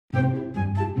I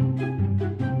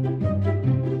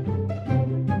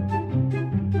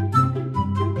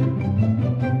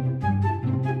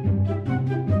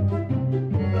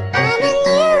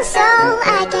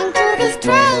came to this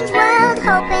strange world,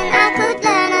 hoping I could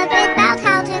learn a bit about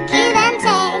how to give and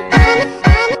take.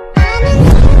 I'm a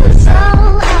new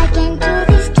soul. I came to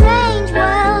this strange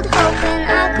world, hoping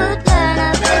I could learn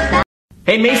a bit about.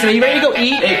 Hey Mason, are you ready to go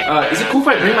eat? Hey, is it cool if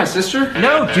I bring my sister?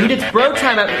 No, dude, it's bro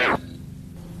time.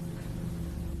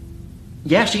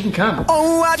 Yeah, she can come.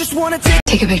 Oh, I just wanna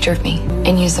take a picture of me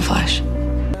and use the flash.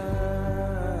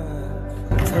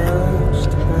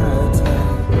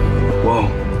 Whoa.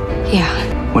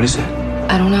 Yeah. What is it?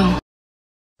 I don't know.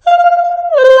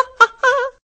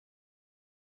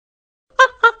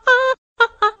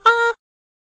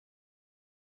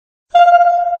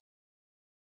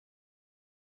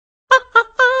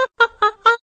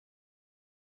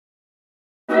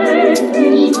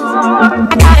 I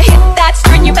got a hit that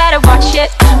string, you better watch it.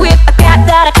 With a bat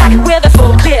that I cock it with a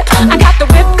full clip. I got the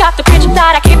whip, got the pitch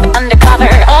that I keep it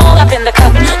undercover. All up in the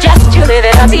cup, just to live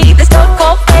it up. See this stone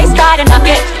cold face, try to knock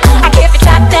it. I keep it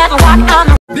shot, never walk on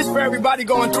the. This for everybody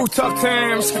going through tough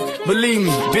times. Believe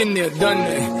me, been there, done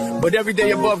that. But every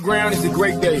day above ground is a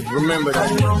great day. Remember that.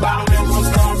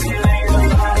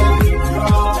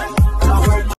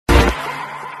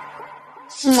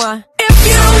 If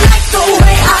you don't like the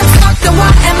way I talk, then why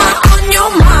am I on your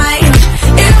mind?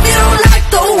 If you don't like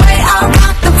the way I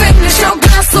rock, then finish your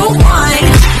glass of wine.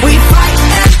 We fight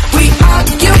and we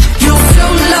argue, you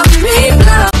still love me,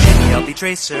 love. Maybe I'll be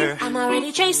Tracer. I'm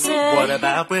already Tracer. What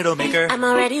about Widowmaker? I'm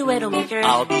already Widowmaker.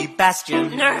 I'll be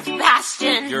Bastion. Nerf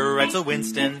Bastion. You're Edsel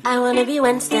Winston. I wanna be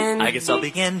Winston. I guess I'll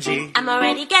be Genji. I'm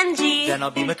already Genji. Then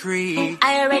I'll be McCree.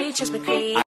 I already chose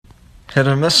McCree. Hit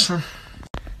or miss them?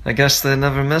 I guess they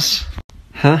never miss.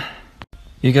 Huh?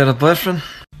 You got a boyfriend?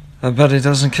 I bet he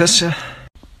doesn't kiss you.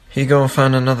 He go and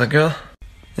find another girl,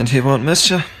 and he won't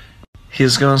miss you.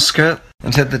 He's going skirt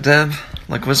and hit the dab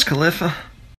like Wiz Khalifa.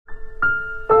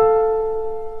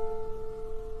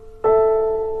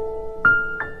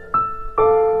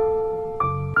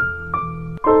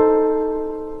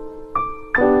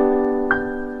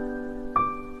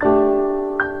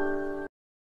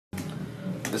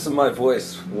 This is my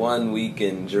voice 1 week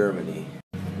in Germany.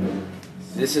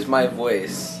 This is my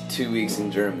voice 2 weeks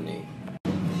in Germany.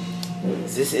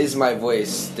 This is my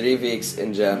voice 3 weeks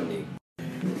in Germany.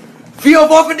 4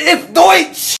 Wochen ist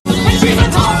Deutsch! She's a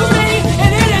compliment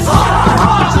and it is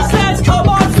hot. She says, come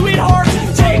on, sweetheart,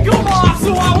 take them off.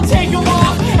 So I will take them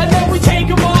off, and then we take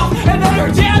them off, and then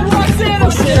her dad walks in. Oh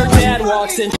shit, her dad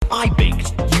walks in. I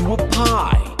baked you a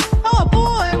pie. Oh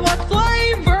boy, what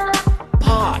flavor?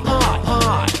 Pie.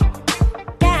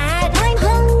 Dad, I'm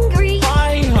hungry.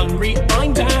 I'm hungry,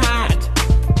 I'm Dad.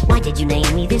 Why did you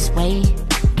name me this way?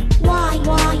 Why?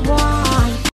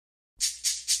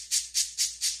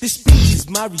 This speech is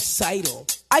my recital.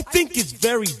 I think it's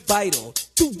very vital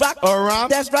to rock around.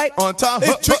 That's right, on time.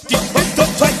 It's tricky.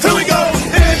 Here we go.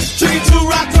 It's tricky to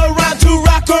rock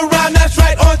around. That's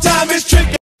right, on time. It's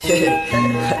tricky.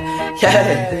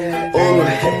 Yeah. Ooh,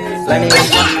 let me.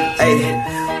 Hey.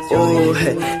 Ooh,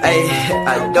 hey.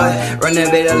 I do it. Run that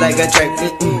bit up like a track.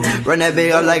 Run that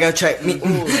bit up like a track. Give me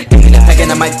the pack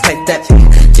and I might pack that.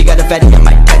 She got a fatty, I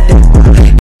might pack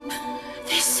that.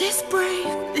 This is brave.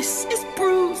 This is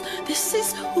bruised. This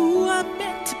is who I'm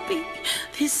meant to be.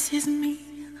 This is me.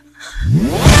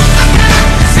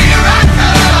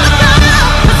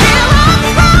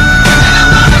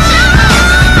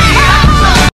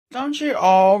 Don't you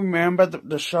all remember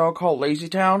the show called Lazy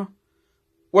Town?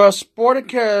 Well,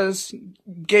 Sporticus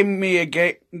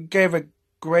gave a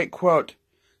great quote.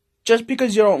 Just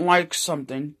because you don't like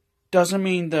something doesn't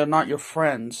mean they're not your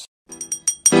friends.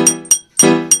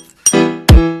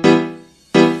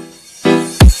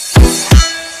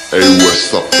 Hey,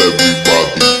 what's up,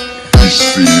 everybody?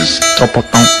 This is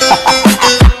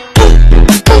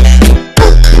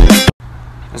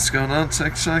What's going on,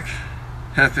 Tik Tok?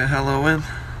 Happy Halloween.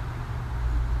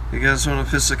 You guys want a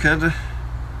piece of candy?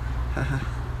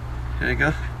 Here you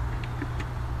go.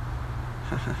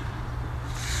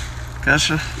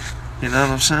 Gotcha. You know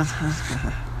what I'm saying?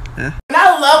 Yeah. And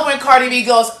I love when Cardi B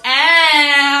goes,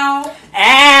 ow,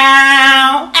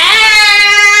 ow, ow,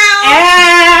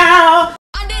 ow.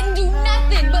 I didn't do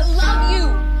nothing but love you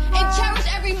and cherish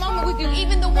every moment with you,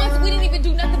 even the ones we didn't even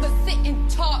do nothing but sit and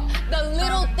talk. The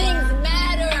little things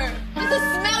matter. Just to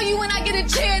smell you when I get a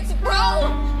chance, bro.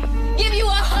 Give you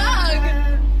a hug.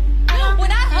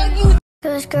 When I hug you.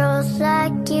 Cause girls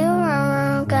like you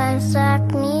around guys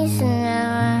like me, so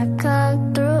now I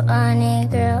come through on a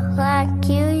girl like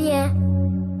you, yeah.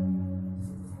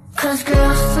 Cause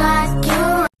girls like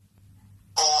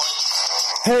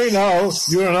Hey now,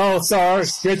 you're an all-star,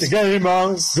 get the game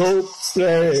on, go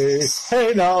play.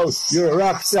 Hey now, you're a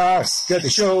rock star, get the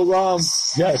show on,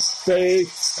 get paid.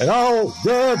 And all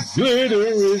the glitter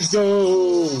is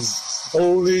gold.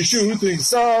 Only shooting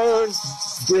stars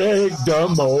break the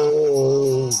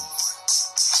mold.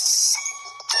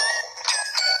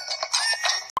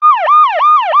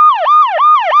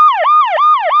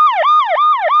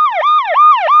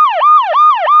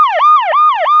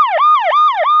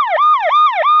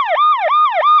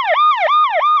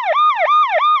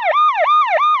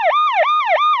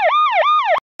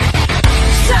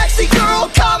 Sexy girl,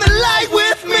 come and lay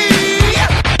with me.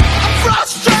 I'm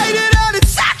frustrated and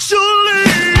it's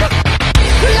actually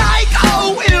like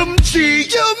OMG.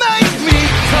 You make me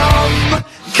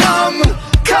come,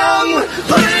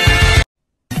 please.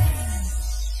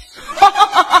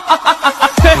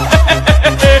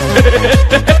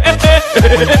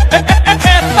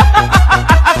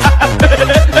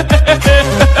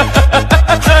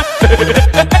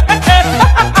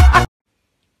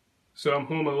 So I'm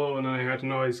home alone and I heard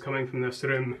noise coming from this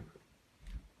room.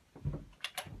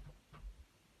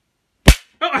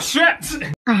 Oh shit!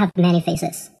 I have many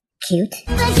faces. Cute.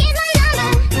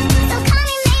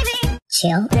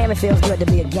 Chill. Damn, it feels good to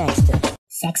be a gangster.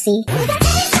 Sexy.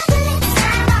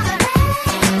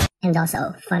 And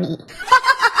also funny.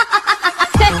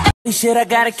 Shit, I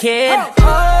got a kid.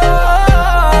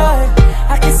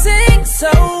 I can sing so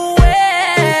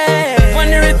well.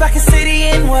 Wonder if I can say the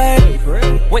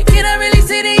N-word. Wait, can I really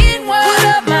say the N-word? What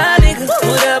up, my nigga?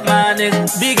 What up, my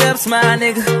nigga? Big ups, my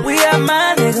nigga. We are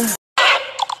my nigga.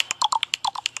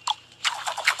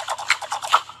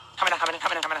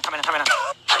 Coming.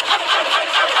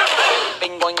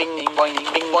 Bing boing, bing bing boing, bing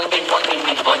bing boing, bing boing, bing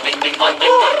bing boing, bing bing boing,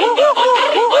 bing boing.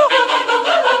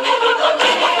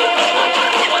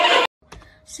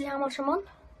 See how much I'm on?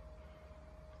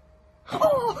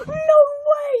 Oh, no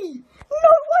way!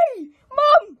 No way!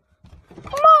 Mum!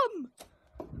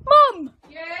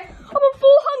 Yeah? I'm on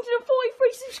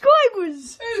 443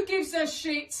 subscribers! Who gives a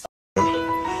shit?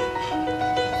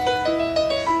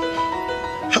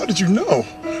 How did you know?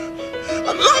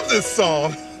 I love this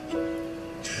song!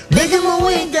 Making my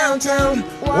way downtown,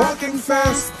 walking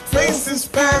fast, faces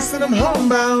past and I'm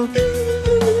homebound.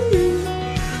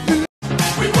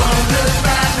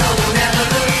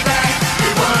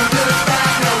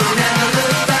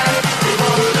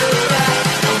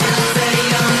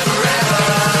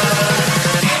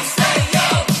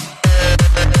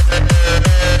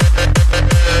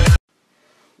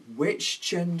 Which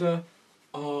gender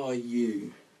are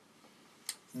you?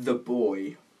 The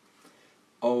boy.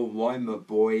 Oh, I'm a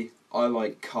boy. I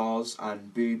like cars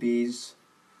and boobies.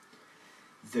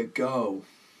 The girl.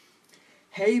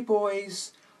 Hey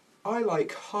boys, I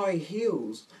like high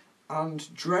heels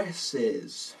and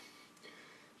dresses.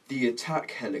 The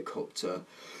attack helicopter.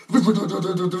 We live.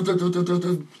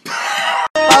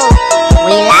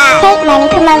 Take money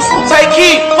commercials. Take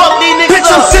heat, fuck these niggas.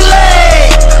 Bitch, I'm silly.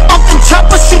 Off the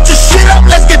chopper, shoot your shit up,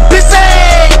 let's get busy.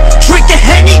 Drinking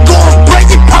Henny, going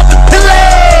crazy, popping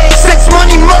pillay. Sex,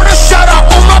 money, murder, shout out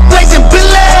all my blazing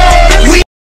billy.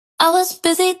 I was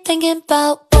busy thinking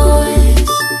about boys.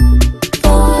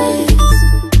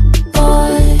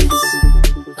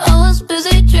 I was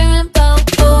busy dreaming about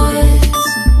boys.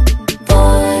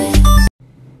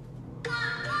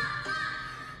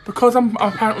 Because I'm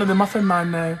apparently the Muffin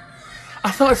Man now, I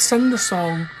thought I'd sing the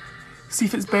song, see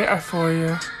if it's better for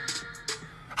you.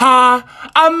 Hi,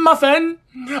 I'm Muffin,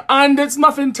 and it's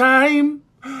muffin time.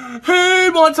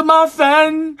 Who wants a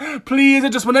muffin? Please, I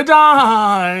just wanna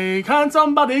die. Can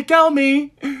somebody kill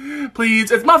me? Please,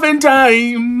 it's muffin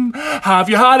time. Have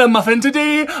you had a muffin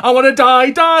today? I wanna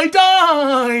die.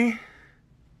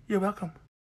 You're welcome.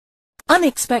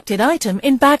 Unexpected item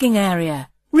in bagging area.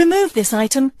 Remove this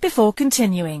item before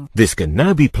continuing. This can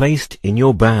now be placed in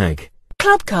your bag.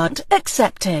 Club card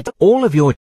accepted. All of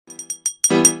your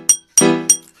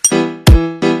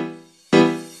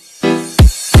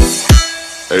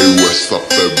Hey, what's up,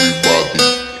 everybody?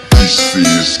 This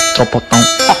is Tropotão.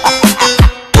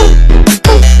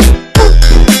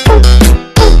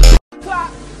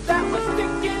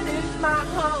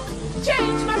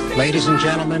 Ladies and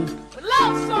gentlemen,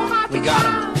 we got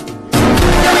him.